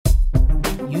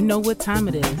know what time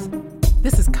it is.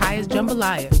 This is Kiya's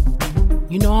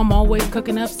Jambaliyha. You know I'm always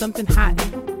cooking up something hot.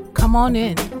 Come on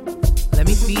in. Let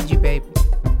me feed you, baby.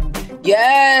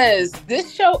 Yes, this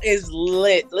show is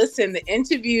lit. Listen, the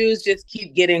interviews just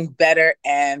keep getting better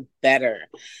and better.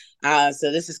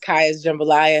 So this is Kiya's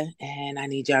Jambaliyha, and I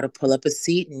need y'all to pull up a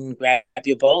seat and grab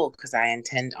your bowl because I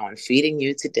intend on feeding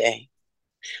you today.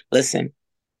 Listen,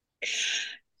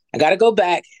 I got to go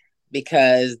back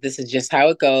because this is just how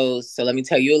it goes. So let me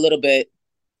tell you a little bit.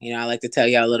 You know, I like to tell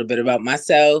y'all a little bit about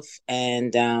myself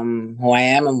and who I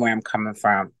am and where I'm coming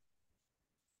from.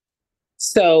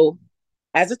 So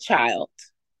as a child,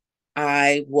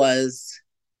 I was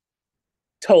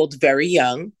told very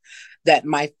young that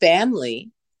my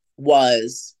family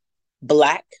was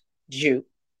Black Jew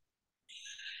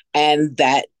and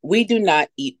that we do not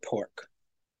eat pork.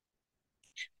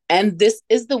 And this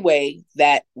is the way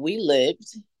that we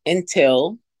lived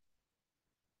until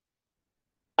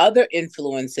other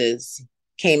influences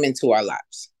came into our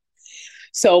lives.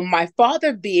 So my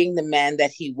father being the man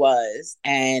that he was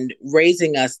and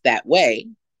raising us that way,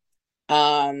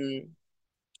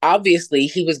 obviously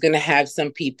he was going to have some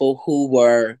people who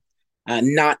were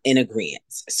not in agreement.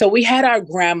 So we had our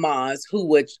grandmas who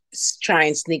would try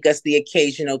and sneak us the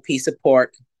occasional piece of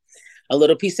pork, a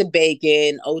little piece of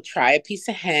bacon, try a piece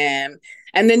of ham.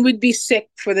 And then we'd be sick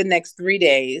for the next 3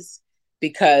 days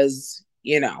because,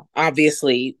 you know,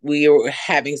 obviously we were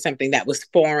having something that was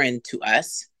foreign to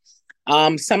us.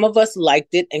 Some of us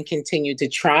liked it and continued to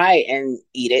try and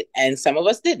eat it, and some of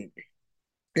us didn't.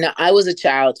 Now, I was a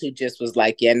child who just was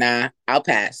like, yeah, nah, I'll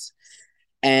pass.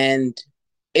 And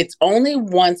it's only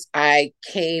once I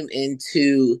came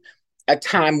into a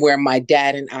time where my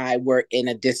dad and I were in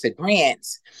a disagreement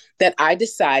that I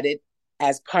decided,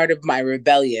 as part of my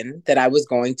rebellion, that I was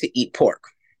going to eat pork.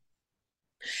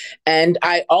 And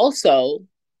I also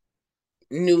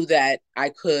knew that I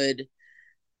could,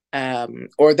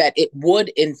 or that it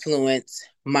would influence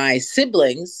my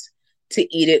siblings to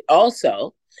eat it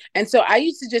also. And so I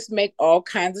used to just make all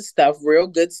kinds of stuff, real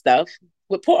good stuff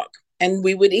with pork, and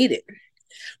we would eat it.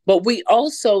 But we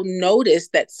also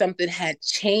noticed that something had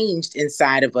changed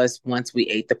inside of us once we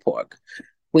ate the pork.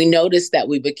 We noticed that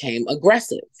we became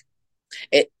aggressive,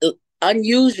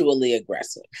 unusually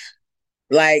aggressive.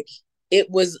 Like it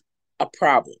was a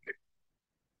problem,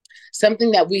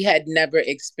 something that we had never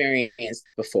experienced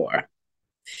before.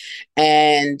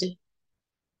 And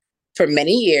for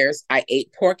many years, I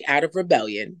ate pork out of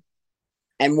rebellion.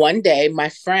 And one day, my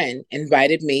friend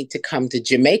invited me to come to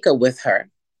Jamaica with her,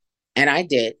 and I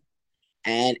did.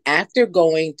 And after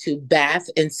going to Bath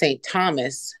in St.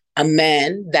 Thomas, a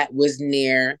man that was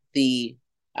near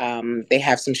they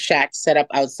have some shacks set up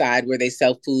outside where they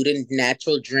sell food and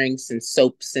natural drinks and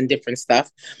soaps and different stuff.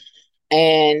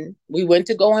 And we went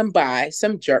to go and buy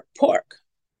some jerk pork.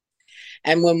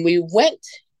 And when we went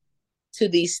to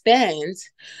these stands,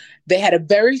 they had a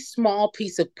very small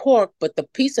piece of pork, but the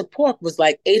piece of pork was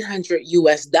like 800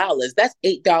 US dollars. That's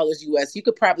 $8 US. You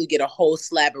could probably get a whole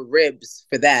slab of ribs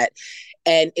for that.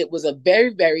 And it was a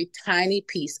very, very tiny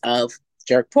piece of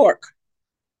jerk pork.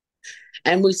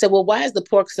 And we said, well, why is the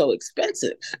pork so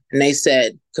expensive? And they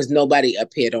said, because nobody up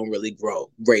here don't really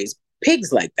raise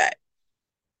pigs like that.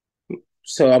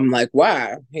 So I'm like,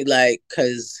 why? He like,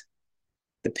 because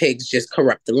the pigs just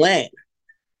corrupt the land.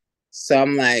 So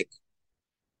I'm like,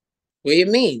 what do you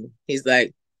mean? He's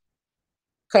like,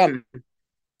 come,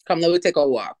 let me take a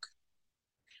walk.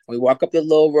 We walk up the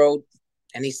little road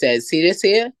and he says, see this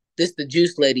here? This is the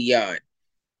juice lady yard.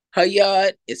 Her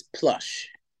yard is plush.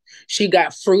 She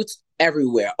got fruits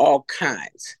everywhere, all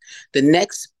kinds. The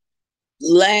next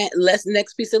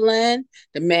next piece of land,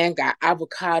 the man got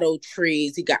avocado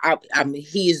trees. He got,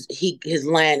 his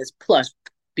land is plush,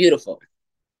 beautiful.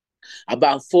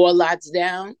 About 4 lots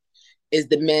down is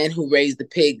the man who raised the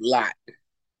pig lot.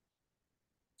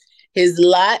 His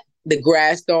lot, the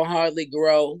grass don't hardly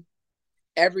grow.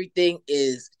 Everything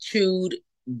is chewed,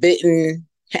 bitten,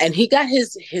 and he got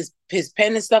his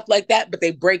pen and stuff like that, but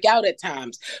they break out at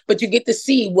times. But you get to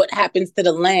see what happens to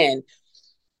the land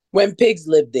when pigs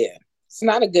live there. It's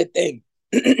not a good thing.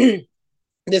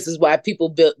 This is why people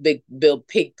build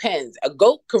pig pens. A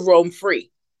goat could roam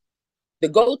free. The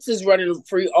goats is running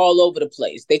free all over the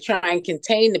place. They try and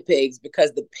contain the pigs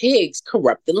because the pigs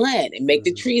corrupt the land and make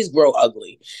the trees grow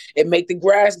ugly. It make the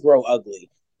grass grow ugly.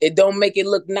 It don't make it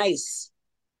look nice.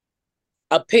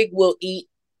 A pig will eat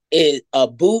a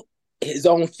boot, his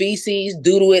own feces,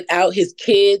 doodle it out, his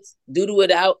kids, doodle it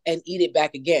out, and eat it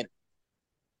back again.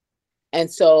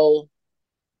 And so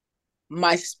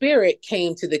my spirit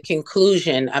came to the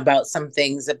conclusion about some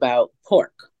things about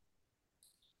pork.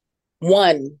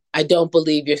 One, I don't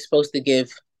believe you're supposed to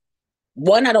give.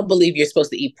 One, I don't believe you're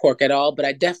supposed to eat pork at all, but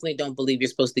I definitely don't believe you're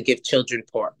supposed to give children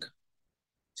pork.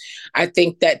 I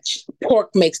think that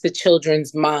pork makes the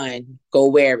children's mind go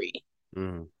wary.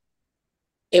 Mm.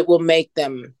 It will make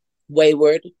them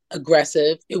wayward,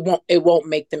 aggressive. It won't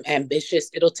make them ambitious.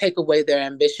 It'll take away their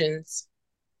ambitions.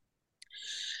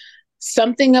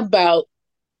 Something about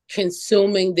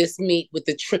consuming this meat with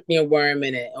the trichina worm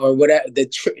in it, or whatever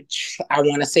I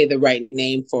want to say the right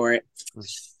name for it.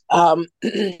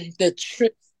 The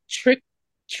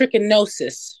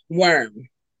trichinosis worm,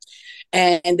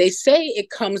 and they say it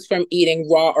comes from eating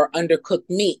raw or undercooked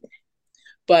meat,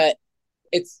 but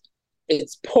it's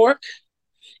pork.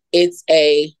 It's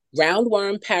a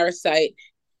roundworm parasite,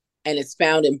 and it's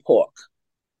found in pork.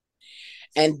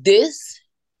 And this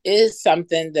is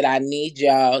something that I need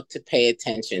y'all to pay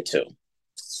attention to.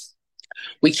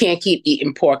 We can't keep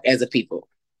eating pork as a people.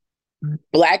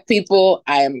 Black people,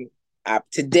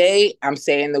 today I'm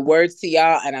saying the words to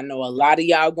y'all, and I know a lot of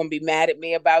y'all are going to be mad at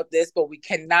me about this, but we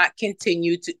cannot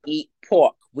continue to eat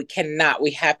pork. We cannot. We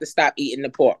have to stop eating the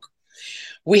pork.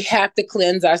 We have to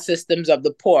cleanse our systems of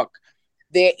the pork.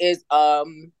 There's a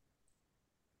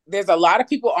lot of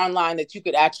people online that you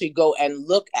could actually go and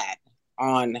look at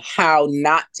on how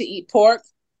not to eat pork.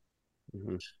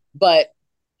 Mm-hmm. But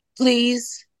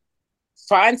please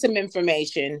find some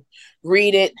information,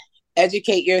 read it,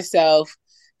 educate yourself,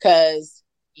 because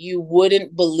you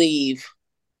wouldn't believe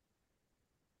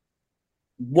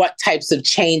what types of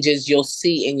changes you'll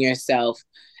see in yourself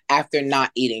after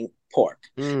not eating pork.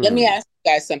 Let me ask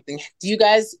you guys something. Do you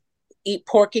guys eat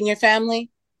pork in your family?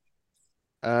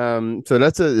 So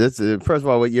that's first of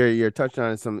all, what you're touching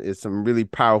on is some really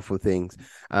powerful things.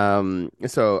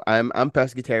 So I'm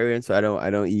pescatarian, so I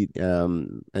don't eat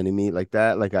any meat like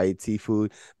that. Like, I eat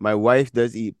seafood. My wife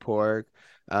does eat pork.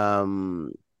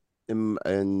 And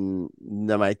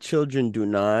my children do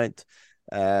not.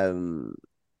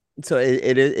 So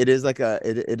it is like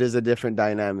it is a different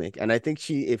dynamic, and I think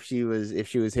if she was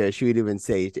here, she would even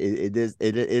say it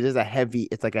is a heavy,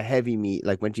 it's like a heavy meat.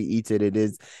 Like, when she eats it, it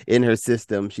is in her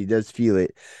system. She does feel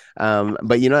it. But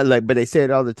but they say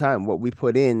it all the time. What we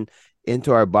put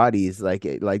into our bodies, like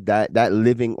that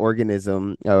living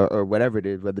organism, or whatever it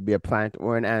is, whether it be a plant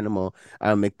or an animal,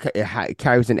 it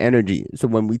carries an energy. So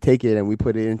when we take it and we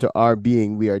put it into our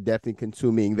being, we are definitely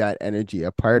consuming that energy,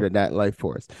 a part of that life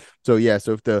force. So yeah,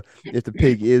 so if the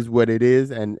pig is what it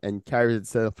is and carries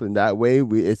itself in that way,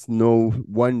 it's no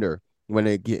wonder when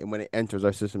it enters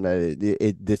our system that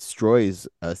it destroys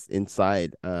us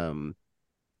inside.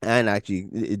 And actually,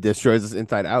 it destroys us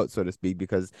inside out, so to speak,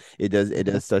 because it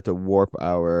does start to warp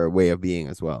our way of being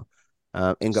as well.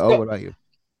 Inga, what about you?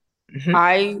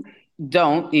 I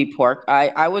don't eat pork.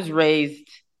 I was raised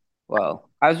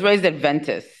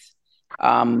Adventist.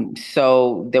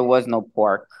 So there was no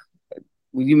pork.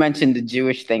 You mentioned the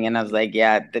Jewish thing, and I was like,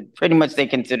 yeah, pretty much they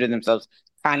consider themselves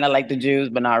kind of like the Jews,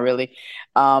 but not really.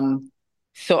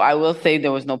 So I will say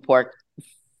there was no pork.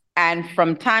 And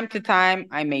from time to time,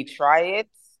 I may try it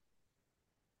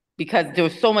because there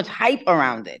was so much hype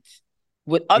around it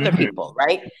with other people,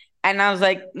 right? And I was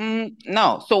like,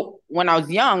 no. So when I was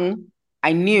young,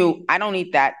 I knew I don't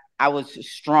eat that. I was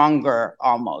stronger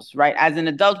almost, right? As an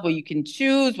adult, where you can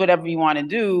choose whatever you want to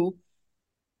do.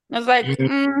 I was like,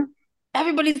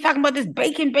 everybody's talking about this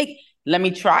bacon. Let me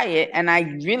try it. And I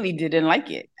really didn't like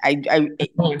it.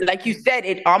 Like you said,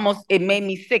 it made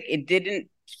me sick. It didn't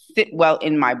sit well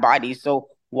in my body. So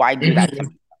why do that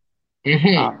to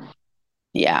me?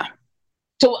 Yeah.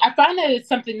 So I find that it's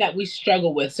something that we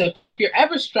struggle with. So if you're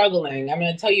ever struggling, I'm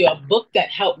going to tell you a book that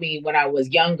helped me when I was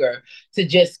younger to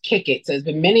just kick it. So it's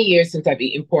been many years since I've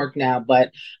eaten pork now,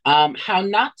 but How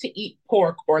Not to Eat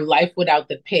Pork or Life Without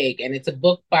the Pig. And it's a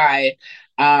book by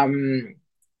Shahrazad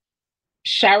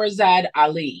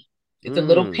Ali. It's a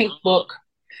little pink book.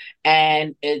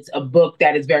 And it's a book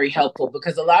that is very helpful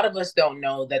because a lot of us don't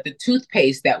know that the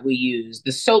toothpaste that we use,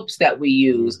 the soaps that we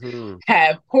use,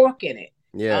 have pork in it.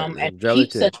 Yeah, and it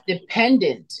keeps us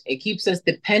dependent. It keeps us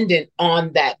dependent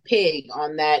on that pig,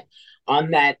 on that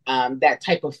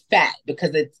type of fat,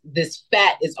 because this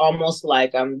fat is almost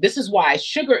like this is why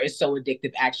sugar is so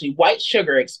addictive. Actually, white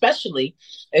sugar especially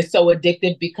is so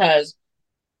addictive because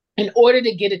in order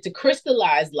to get it to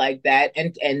crystallize like that,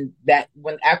 and that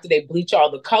when after they bleach all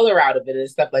the color out of it and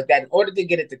stuff like that, in order to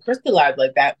get it to crystallize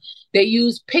like that, they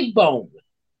use pig bone.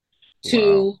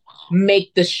 to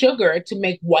make the sugar, to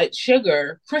make white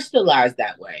sugar crystallize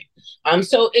that way.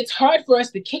 So it's hard for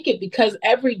us to kick it because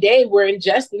every day we're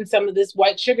ingesting some of this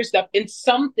white sugar stuff in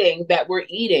something that we're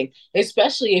eating,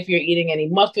 especially if you're eating any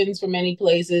muffins from any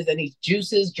places, any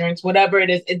juices, drinks, whatever it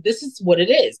is. This is what it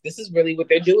is. This is really what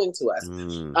they're doing to us.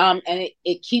 And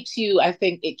it keeps you, I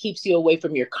think it keeps you away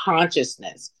from your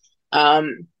consciousness.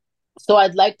 So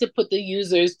I'd like to put the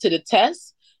users to the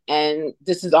test. And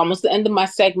this is almost the end of my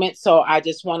segment. So I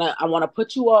want to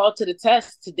put you all to the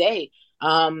test today.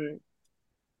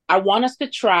 I want us to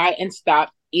try and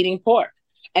stop eating pork.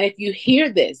 And if you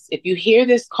hear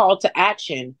this call to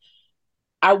action,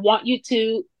 I want you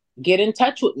to get in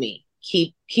touch with me.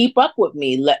 Keep up with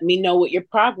me. Let me know what your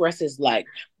progress is like.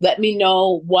 Let me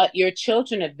know what your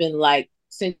children have been like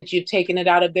since you've taken it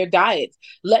out of their diets.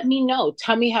 Let me know.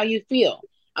 Tell me how you feel.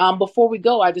 Before we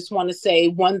go, I just want to say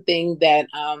one thing that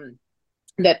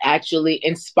actually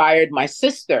inspired my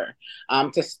sister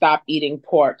to stop eating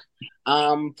pork.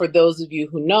 For those of you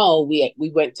who know,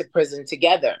 we went to prison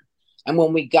together. And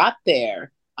when we got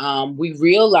there, we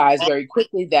realized very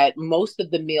quickly that most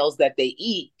of the meals that they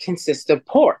eat consist of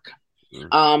pork,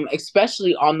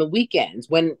 especially on the weekends.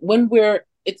 When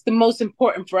it's the most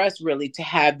important for us really to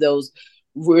have those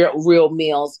real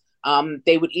meals.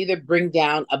 They would either bring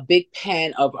down a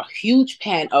huge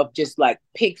pan of just like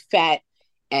pig fat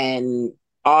and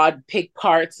odd pig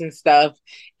parts and stuff.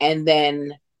 And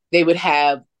then they would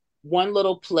have one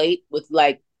little plate with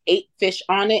like 8 fish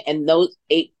on it. And those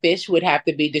 8 fish would have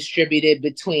to be distributed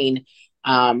between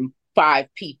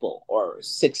 5 people or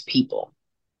 6 people.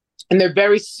 And they're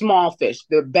very small fish.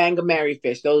 They're Bangamari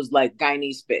fish, those like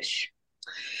Guyanese fish.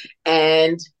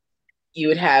 And you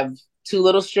would have 2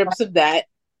 little strips of that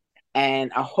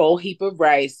and a whole heap of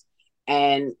rice.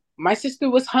 And my sister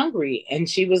was hungry and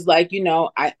she was like,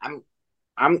 I'm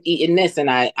eating this. And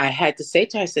I had to say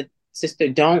to her, I said, sister,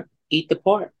 don't eat the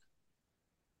pork.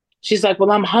 She's like,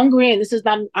 well, I'm hungry. And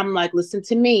I'm like, listen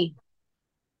to me.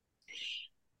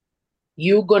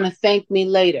 You're going to thank me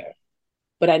later,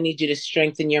 but I need you to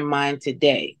strengthen your mind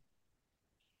today.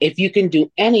 If you can do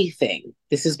anything,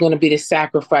 this is going to be the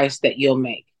sacrifice that you'll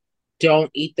make. Don't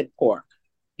eat the pork.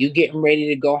 You getting ready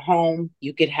to go home,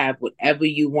 you could have whatever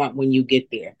you want when you get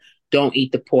there. Don't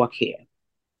eat the pork here.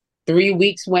 3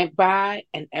 weeks went by,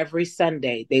 and every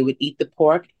Sunday they would eat the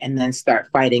pork and then start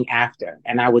fighting after.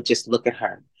 And I would just look at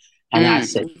her. And I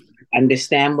said,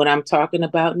 understand what I'm talking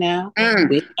about now?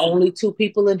 We're only 2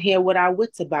 people in here with our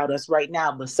wits about us right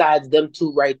now, besides them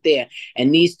 2 right there.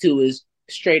 And these 2 is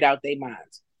straight out their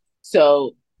minds.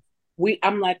 So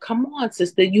I'm like, come on,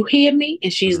 sister, you hear me?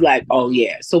 And she's like, oh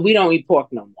yeah. So we don't eat pork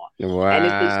no more. Wow. And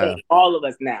it's the same, all of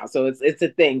us now. So it's a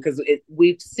thing because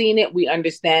we've seen it, we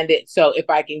understand it. So if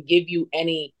I can give you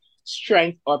any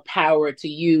strength or power to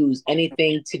use,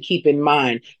 anything to keep in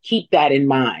mind, keep that in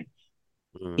mind.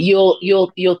 You'll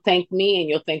thank me and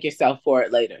you'll thank yourself for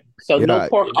it later. So no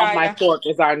pork on my fork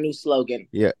is our new slogan.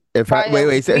 Yeah. Wait,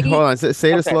 hold on.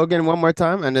 Say the slogan one more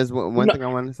time. And there's one thing I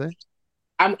want to say.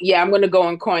 I'm going to go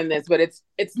and coin this, but it's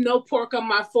no pork on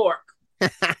my fork.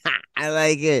 I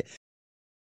like it.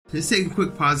 Let's take a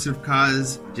quick positive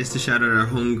cause just to shout out our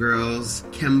homegirls,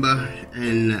 Kemba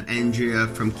and Andrea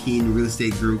from Keen Real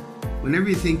Estate Group. Whenever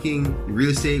you're thinking real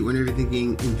estate, whenever you're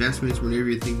thinking investments, whenever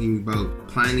you're thinking about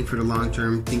planning for the long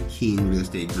term, think Keen Real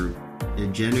Estate Group. They're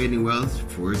generating wealth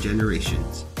for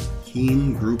generations.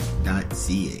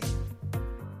 KeenGroup.ca.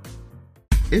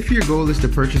 If your goal is to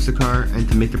purchase a car and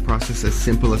to make the process as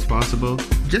simple as possible,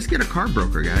 just get a car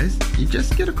broker, guys. You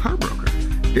just get a car broker.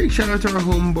 Big shout out to our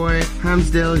homeboy,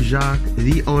 Hamsdale Jacques,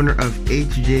 the owner of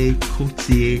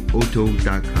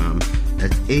hjcourtierauto.com.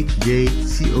 That's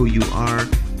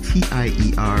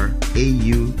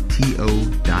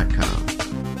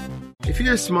HJCOURTIERAUTO.com. If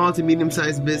you're a small to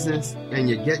medium-sized business and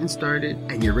you're getting started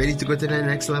and you're ready to go to that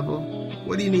next level,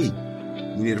 what do you need?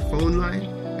 You need a phone line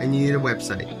and you need a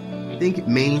website. Think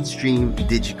Mainstream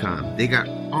Digicom. They got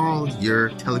all your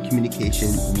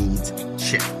telecommunication needs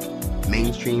checked.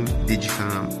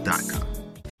 MainstreamDigicom.com.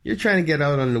 You're trying to get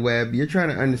out on the web. You're trying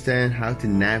to understand how to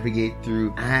navigate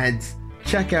through ads.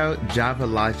 Check out Java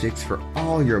Logics for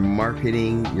all your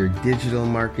marketing, your digital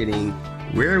marketing.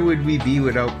 Where would we be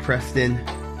without Preston?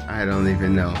 I don't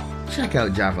even know. Check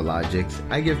out Java Logics.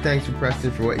 I give thanks to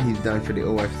Preston for what he's done for the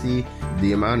OFC.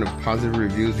 The amount of positive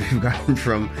reviews we've gotten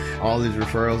from all his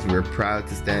referrals, we're proud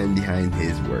to stand behind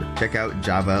his work. Check out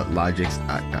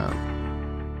javalogics.com.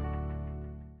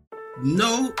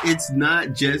 No, it's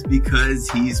not just because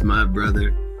he's my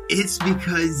brother. It's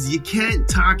because you can't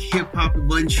talk hip-hop in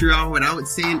Montreal without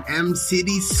saying M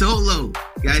City Solo.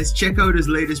 Guys, check out his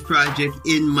latest project,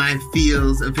 In My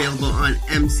Fields, available on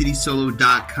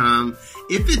mcitysolo.com.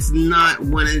 If it's not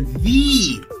one of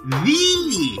the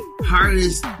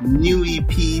hardest new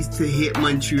EPs to hit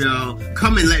Montreal,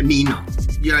 come and let me know.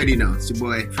 You already know. It's your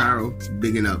boy, Pharaoh,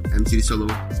 bigging up,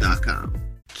 mcitysolo.com.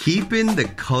 Keeping the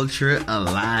culture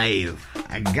alive.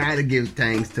 I gotta give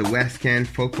thanks to West Can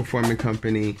Folk Performing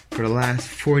Company. For the last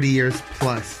 40 years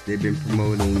plus, they've been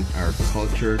promoting our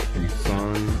culture through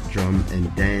song, drum,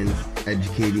 and dance,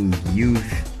 educating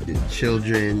youth, the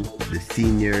children, the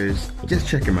seniors. Just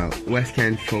check them out,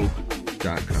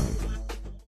 westcanfolk.com.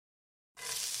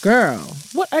 Girl,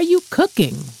 what are you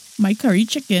cooking? My curry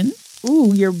chicken.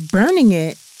 Ooh, you're burning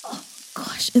it. Oh,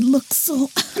 gosh, it looks so...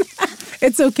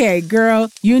 It's okay,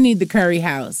 girl. You need the Curry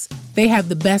House. They have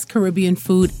the best Caribbean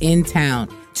food in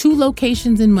town. 2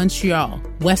 locations in Montreal,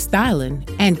 West Island,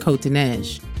 and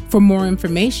Côte-Neige. For more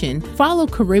information, follow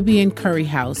Caribbean Curry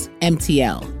House,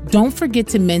 MTL. Don't forget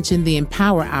to mention the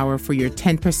Empower Hour for your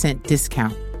 10%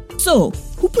 discount. So,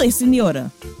 who placed in the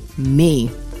order? Me.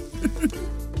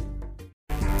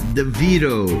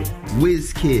 DeVito,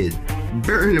 WizKid,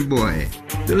 Burna Boy.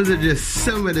 Those are just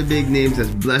some of the big names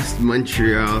that's blessed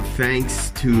Montreal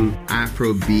thanks to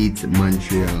Afrobeats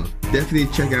Montreal. Definitely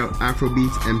check out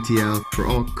Afrobeats MTL for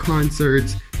all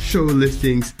concerts, show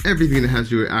listings, everything that has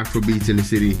to do with Afrobeats in the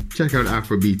city. Check out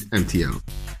Afrobeats MTL.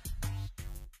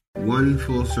 One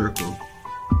full circle.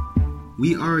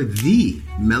 We are the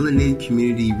Melanated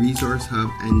Community Resource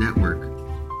Hub and Network.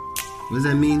 What does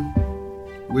that mean?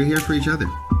 We're here for each other.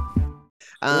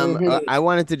 I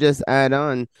wanted to just add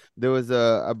on. There was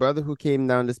a brother who came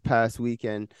down this past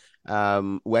weekend.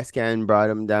 West Can brought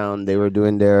him down. They were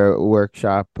doing their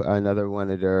workshop, another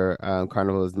one of their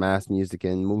Carnival's Mass Music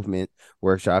and Movement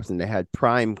workshops, and they had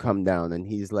Prime come down, and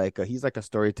he's like a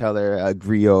storyteller, a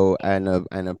griot, and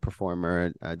a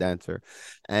performer, a dancer.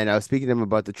 And I was speaking to him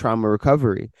about the trauma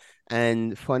recovery.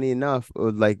 And funny enough,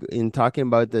 like in talking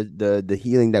about the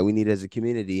healing that we need as a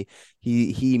community,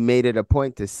 he made it a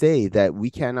point to say that we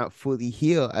cannot fully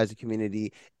heal as a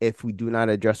community if we do not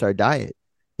address our diet.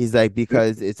 He's like,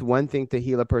 because it's one thing to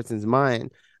heal a person's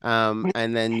mind,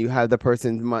 and then you have the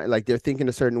person's mind, like they're thinking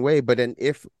a certain way, but then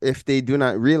if they do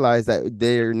not realize that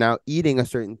they're now eating a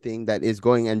certain thing that is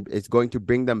going to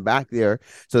bring them back there,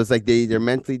 so it's like they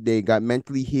got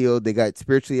mentally healed, they got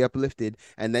spiritually uplifted,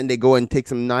 and then they go and take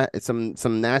some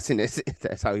nastiness,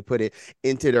 that's how he put it,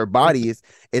 into their bodies.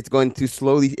 It's going to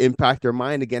slowly impact their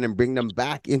mind again and bring them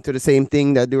back into the same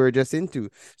thing that they were just into.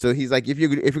 So he's like, if you're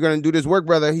gonna do this work,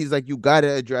 brother, he's like, you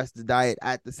gotta address the diet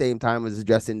at the same time as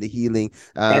addressing the healing.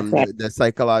 The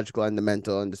psychological and the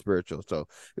mental and the spiritual. So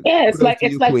yeah, it's like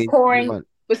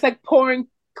pouring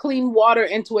clean water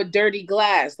into a dirty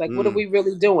glass. Like, what are we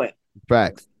really doing?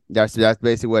 Facts. That's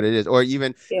basically what it is. Or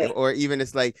even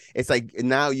it's like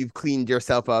now you've cleaned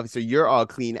yourself up, so you're all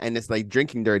clean, and it's like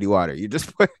drinking dirty water. You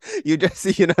just you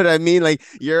know what I mean? Like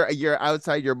you're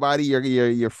outside your body,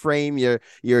 your frame, your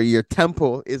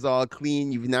temple is all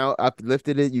clean. You've now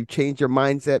uplifted it. You changed your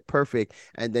mindset, perfect,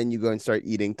 and then you go and start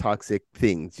eating toxic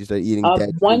things. You start eating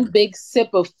dead one food. big sip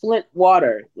of Flint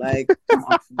water. Like,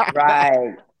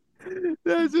 right,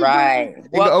 right.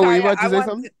 Well, were you about to say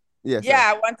something? Yes.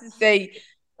 Yeah, I want to say.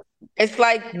 It's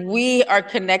like we are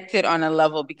connected on a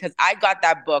level because I got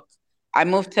that book. I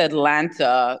moved to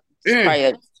Atlanta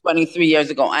probably 23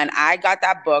 years ago, and I got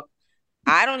that book.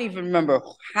 I don't even remember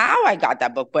how I got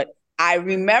that book, but I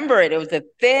remember it. It was a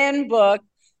thin book.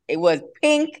 It was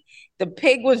pink. The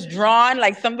pig was drawn,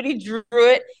 like somebody drew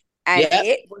it, and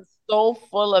it was so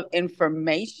full of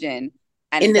information.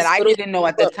 And that I didn't know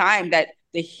at the time that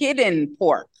the hidden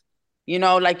pork,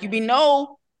 like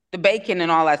the bacon and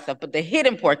all that stuff, but the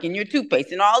hidden pork in your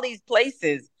toothpaste in all these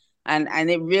places. And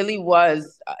it really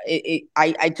was,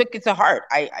 I took it to heart.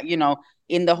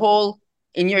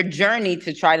 In your journey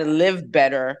to try to live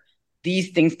better,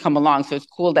 these things come along. So it's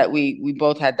cool that we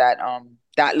both had that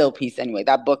little piece anyway.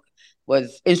 That book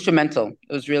was instrumental.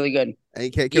 It was really good.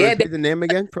 And can you repeat the name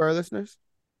again for our listeners?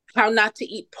 How Not to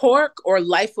Eat Pork, or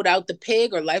Life Without the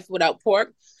Pig, or Life Without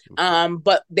Pork.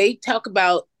 But they talk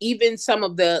about even some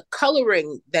of the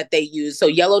coloring that they use. So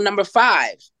yellow number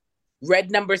 5, red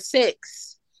number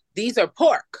 6. These are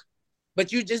pork,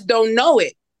 but you just don't know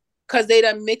it because they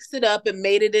done mixed it up and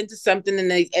made it into something,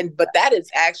 but that is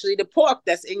actually the pork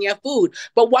that's in your food.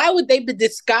 But why would they be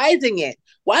disguising it?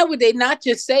 Why would they not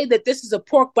just say that this is a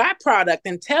pork byproduct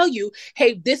and tell you,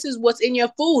 hey, this is what's in your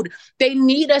food? They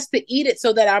need us to eat it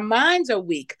so that our minds are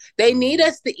weak. They need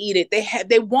us to eat it.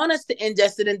 They want us to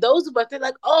ingest it. And those of us, they're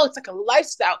like, oh, it's like a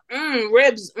lifestyle.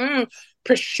 Ribs,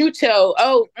 prosciutto.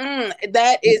 Oh,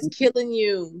 that is killing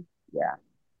you. Yeah.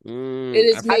 It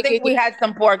is I think we had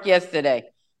some pork yesterday.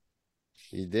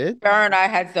 You did? Her and I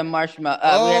had some marshmallow.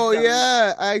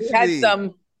 Actually. We had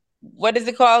some, what is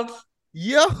it called?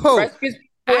 Yo,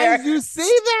 as you say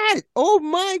that, oh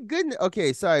my goodness.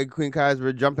 Okay, sorry, Queen Kiyha,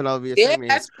 we're jumping all over your segment.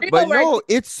 That's real, but right? no,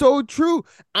 it's so true.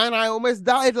 And I almost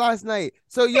died last night.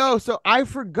 So I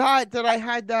forgot that I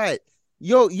had that.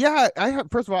 Yo, yeah,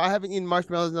 first of all, I haven't eaten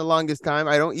marshmallows in the longest time.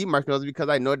 I don't eat marshmallows because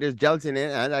I know there's gelatin in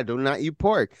it, and I do not eat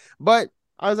pork. But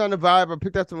I was on the vibe. I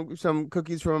picked up some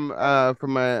cookies from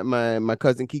my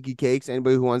cousin Kiki Cakes.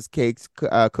 Anybody who wants cakes,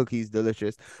 cookies,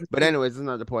 delicious. But anyways, that's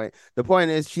not the point. The point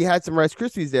is she had some Rice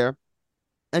Krispies there.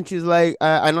 And she's like,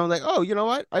 and I'm like, oh, you know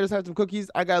what? I just had some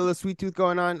cookies. I got a little sweet tooth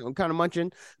going on. I'm kind of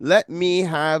munching. Let me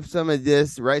have some of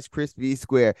this Rice Krispie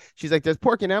square. She's like, there's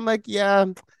pork in it. I'm like, yeah.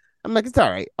 I'm like, it's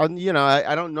all right. I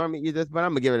don't normally eat this, but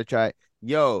I'm gonna give it a try.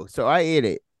 Yo, so I ate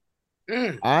it.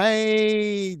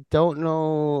 I don't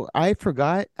know. I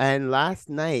forgot. And last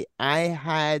night I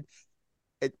had.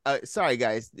 Sorry,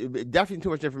 guys. Definitely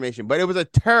too much information, but it was a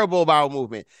terrible bowel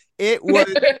movement. It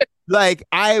was like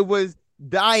I was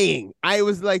dying. I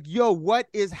was like, yo, what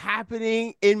is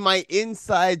happening in my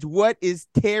insides? What is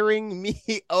tearing me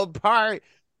apart?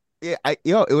 Yeah,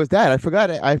 it was that. I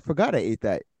forgot it. I ate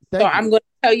that. I'm going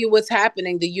to tell you what's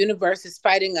happening. The universe is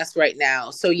fighting us right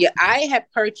now. So yeah, I had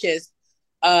purchased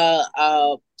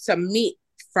some meat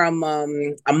from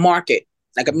a market,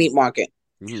 like a meat market.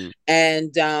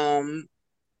 And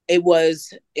it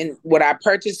was in what I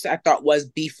purchased, I thought was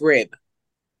beef rib.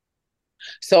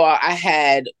 So I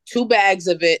had 2 bags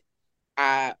of it.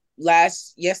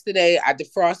 Yesterday, I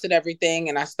defrosted everything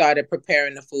and I started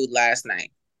preparing the food last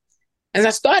night. As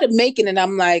I started making it,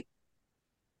 I'm like,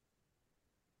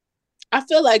 I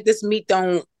feel like this meat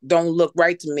don't look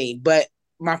right to me. But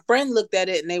my friend looked at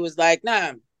it and they was like,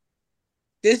 nah,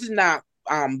 this is not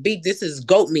beef, this is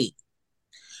goat meat.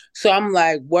 So I'm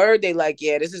like, word? They like,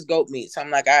 yeah, this is goat meat. So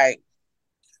I'm like, all right.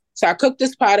 So I cooked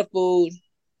this pot of food.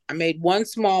 I made 1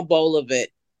 small bowl of it,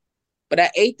 but I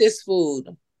ate this food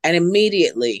and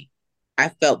immediately I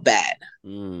felt bad.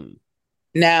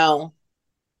 Now,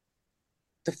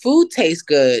 the food tastes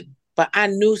good, but I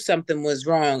knew something was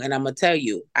wrong. And I'm going to tell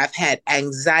you, I've had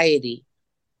anxiety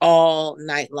all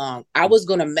night long. I was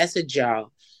going to message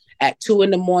y'all at 2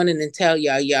 a.m. and tell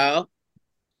y'all,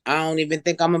 I don't even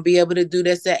think I'm going to be able to do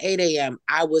this at 8 a.m.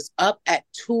 I was up at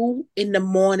 2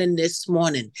 a.m. this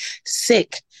morning,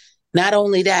 sick. Not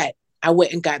only that, I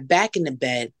went and got back in the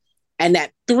bed. And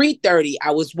at 3:30,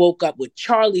 I was woke up with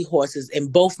Charlie horses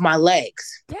in both my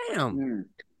legs. Damn.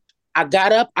 I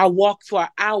got up, I walked for an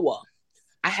hour.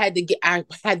 I had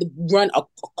to run a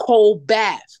cold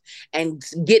bath and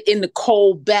get in the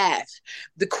cold bath.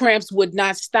 The cramps would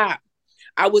not stop.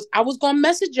 I was gonna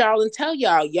message y'all and tell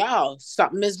y'all,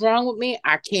 something is wrong with me.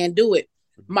 I can't do it.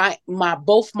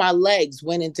 Both my legs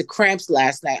went into cramps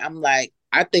last night. I'm like,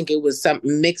 I think it was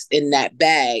something mixed in that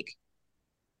bag.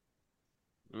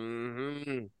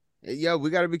 Yo, we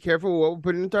got to be careful what we're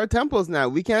putting into our temples now.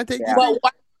 We can't take this. Well,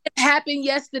 why did it happen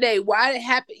yesterday? Why did it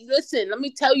happen? Listen, let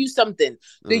me tell you something.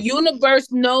 The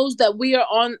universe knows that we are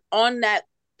on that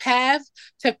path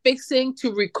to fixing,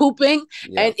 to recouping,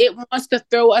 and it wants to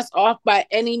throw us off by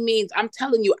any means. I'm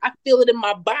telling you, I feel it in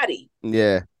my body.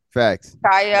 Yeah, facts.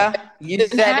 Kiyha, you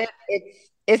said it.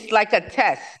 It's like a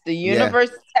test. The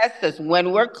universe tests us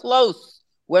when we're close.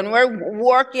 When we're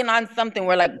working on something,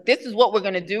 we're like, this is what we're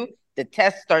going to do. The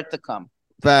tests start to come.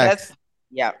 Facts.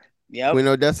 Yep. Queen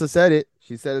Odessa said it.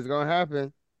 She said it's going to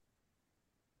happen.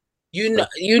 You know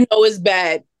it's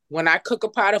bad when I cook a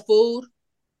pot of food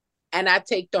and I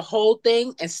take the whole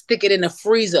thing and stick it in the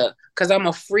freezer because I'm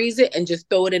going to freeze it and just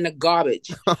throw it in the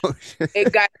garbage. Oh,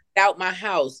 it got out my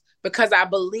house because I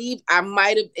believe I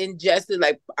might have ingested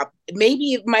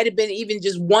maybe it might have been even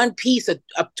just 1 piece of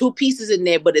 2 pieces in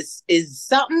there, but it's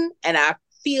something and I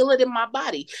feel it in my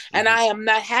body and I am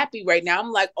not happy right now.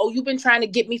 I'm like, oh, you've been trying to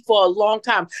get me for a long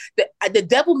time. The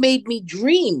devil made me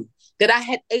dream that I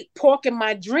had ate pork in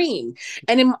my dream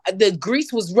and the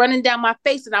grease was running down my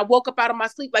face and I woke up out of my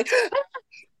sleep like,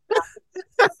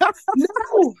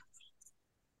 no.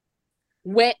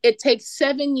 When it takes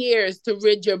 7 years to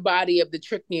rid your body of the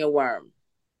trichina worm.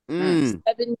 7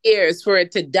 years for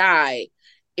it to die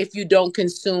if you don't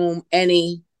consume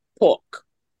any pork.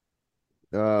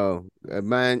 Oh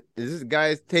man,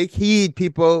 guys, take heed,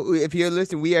 people. If you're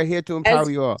listening, we are here to empower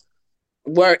you all.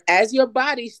 As your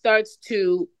body starts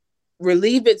to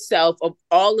relieve itself of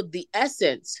all of the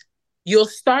essence, you'll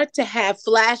start to have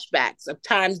flashbacks of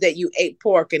times that you ate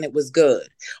pork and it was good,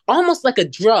 almost like a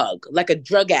drug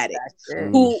addict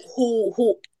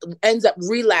who ends up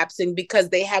relapsing because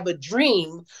they have a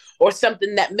dream or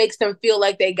something that makes them feel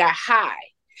like they got high,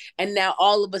 and now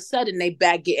all of a sudden they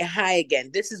back getting high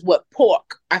again. This is what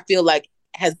pork, I feel like,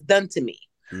 has done to me.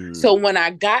 So when I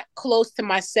got close to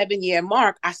my 7-year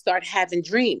mark, I started having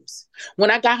dreams.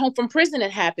 When I got home from prison, it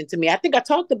happened to me. I think I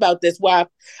talked about this, where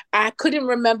I couldn't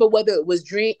remember whether it was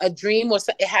a dream or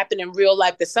it happened in real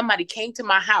life, that somebody came to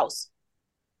my house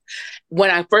when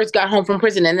I first got home from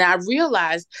prison. And I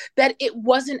realized that it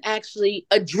wasn't actually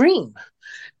a dream.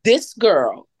 This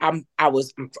girl, I'm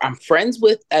friends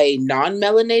with a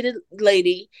non-melanated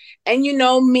lady, and you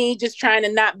know me, just trying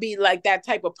to not be like that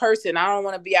type of person. I don't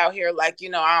want to be out here like,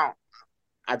 I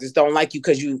just don't like you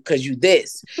because you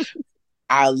this.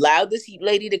 I allowed this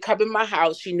lady to come in my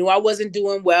house. She knew I wasn't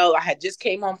doing well. I had just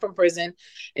came home from prison,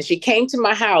 and she came to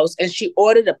my house and she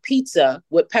ordered a pizza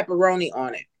with pepperoni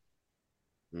on it.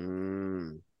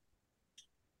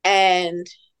 And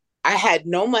I had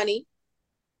no money.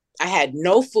 I had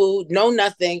no food, no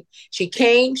nothing. She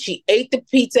came, she ate the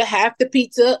pizza, half the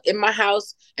pizza in my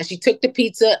house, and she took the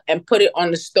pizza and put it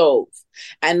on the stove.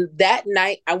 And that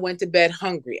night I went to bed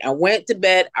hungry. I went to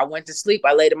bed, I went to sleep,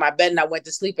 I laid in my bed and I went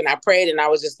to sleep and I prayed, and I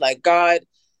was just like, God,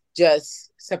 just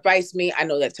suffice me. I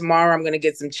know that tomorrow I'm going to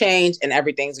get some change and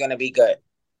everything's going to be good.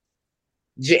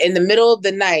 In the middle of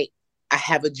the night, I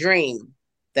have a dream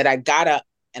that I got up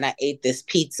and I ate this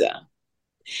pizza.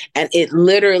 And it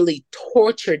literally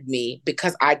tortured me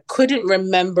because I couldn't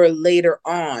remember later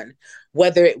on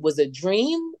whether it was a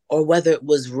dream or whether it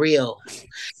was real.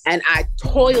 And I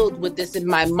toiled with this in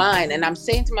my mind. And I'm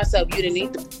saying to myself, you didn't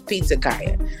eat the pizza,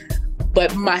 Kiyha.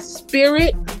 But my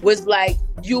spirit was like,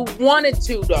 you wanted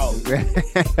to, though.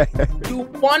 You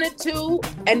wanted to.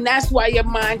 And that's why your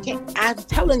mind can't. I'm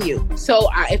telling you. So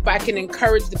if I can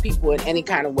encourage the people in any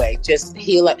kind of way, just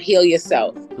heal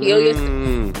yourself. Heal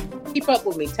yourself. Keep up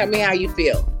with me. Tell me how you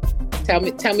feel. Tell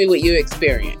me what you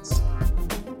experienced.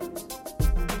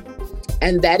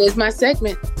 And that is my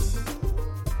segment.